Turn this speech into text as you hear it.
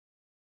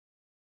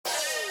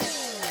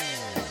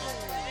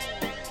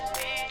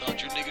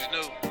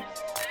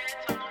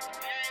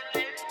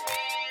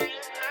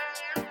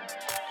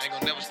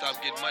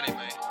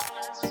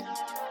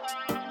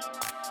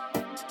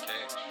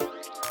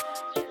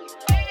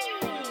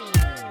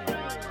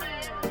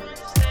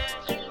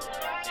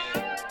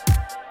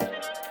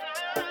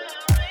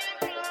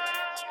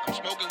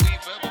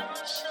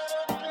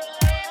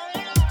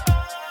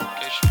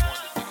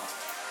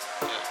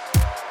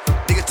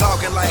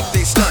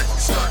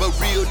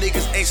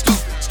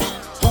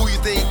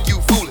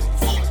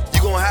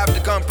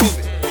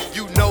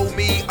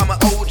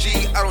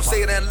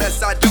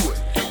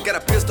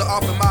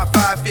off in my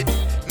 550.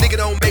 Nigga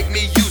don't make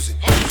me use it.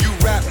 You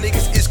rap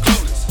niggas is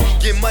clueless.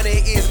 Get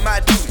money is my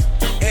duty.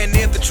 And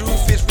if the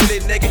truth is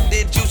really naked,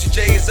 then Juicy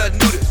J is a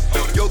nudist.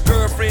 Your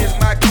girlfriend's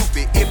my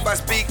groupie. If I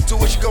speak to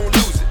her, she gon'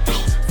 lose it.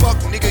 Fuck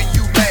nigga,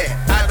 you mad.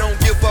 I don't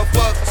give a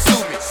fuck, sue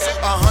me.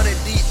 100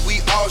 deep,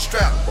 we all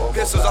strapped.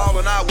 Pistols all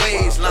on our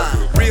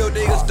waistline. Real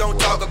niggas don't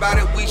talk about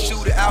it, we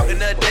shoot it out in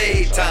the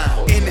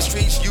daytime. In the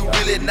streets, you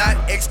really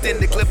not. Extend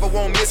the clip, I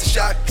won't miss a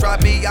shot. Try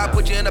me, I'll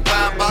put you in a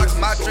pine box.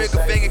 My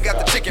trigger finger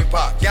got the chicken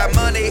pox. Got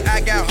money,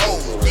 I got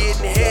hoes.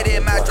 Getting head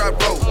in my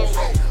drop rolls.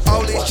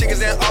 All these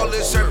chickens and all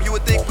this syrup, you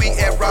would think we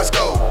at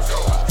Roscoe's.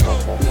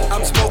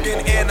 I'm smoking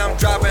and I'm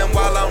driving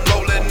while I'm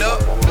rolling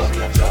up.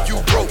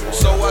 You broke,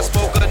 so I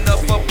smoke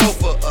enough for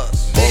both of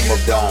us.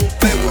 Niggas don't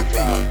play with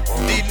me.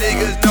 These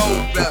niggas know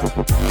better.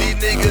 These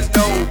niggas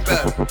know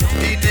better.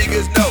 These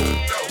niggas know.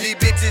 These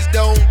bitches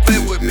don't play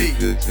with me.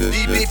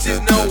 These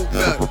bitches know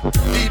better.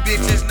 These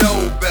bitches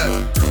know better.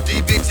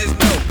 These bitches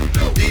know.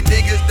 These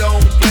niggas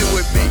don't play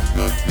with me.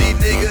 These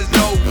niggas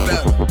know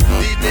better.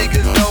 These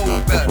niggas know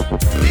better.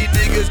 These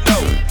niggas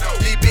know.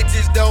 These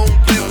bitches don't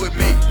play with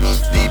me.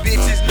 These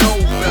bitches know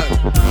better.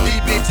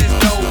 These bitches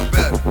know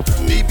better.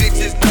 These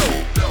bitches know.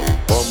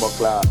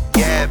 BOMBACLAAT.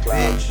 Yeah,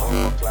 bitch.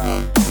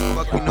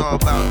 Fuck you know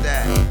about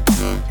that.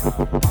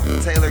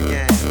 Taylor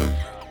gang.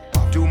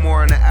 Do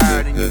more in an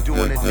hour than you do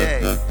in a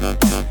day.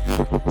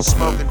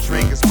 Smoke and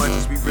drink as much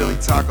as we really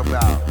talk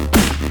about.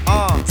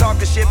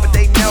 Talking shit but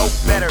they know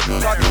better.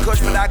 Talking kush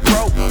but I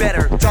grow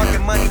better.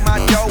 Talking money, my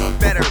dough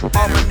better.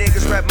 All my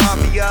niggas rap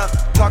mafia.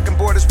 Talking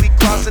borders, we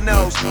crossing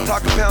those.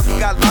 Talking pounds, we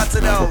got lots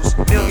of those.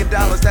 $1 million,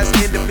 that's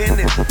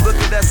independent. Look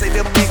at us, say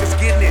them niggas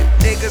getting it.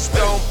 Niggas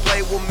don't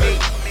play with me.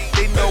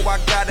 They know I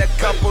got a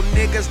couple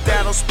niggas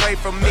that'll spray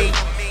for me.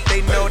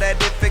 They know that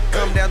if it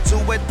come down to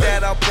it,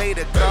 that I'll pay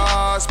the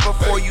cost.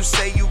 Before you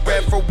say you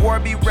ready for war,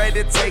 be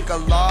ready to take a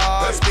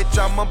loss. Bitch,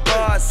 I'm a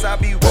boss, I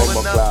be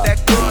rolling up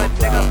that good,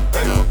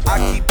 nigga.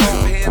 I keep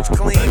both hands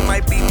clean,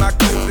 might be my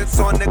crew that's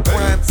on the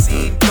crime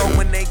scene. Go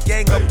when they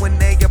gang up, when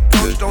they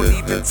approach, don't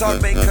even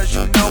talk, man, cause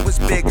you know it's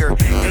bigger.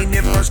 Ain't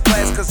in first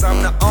class, cause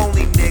I'm the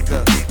only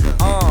nigga.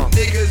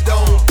 Niggas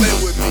don't play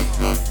with me.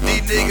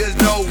 These niggas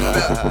know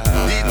better.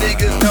 These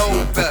niggas know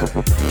better.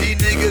 These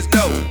niggas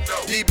know.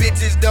 These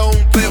bitches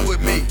don't play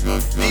with me.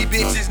 These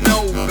bitches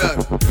know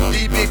better.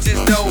 These bitches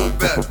know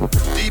better.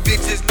 These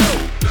bitches know.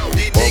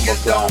 These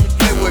niggas don't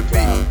play with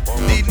me.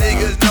 These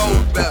niggas know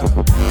better.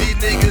 These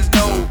niggas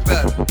know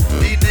better.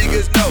 These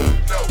niggas know.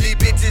 These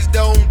bitches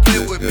don't play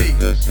with me.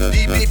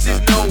 These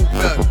bitches know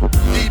better.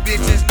 These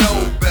bitches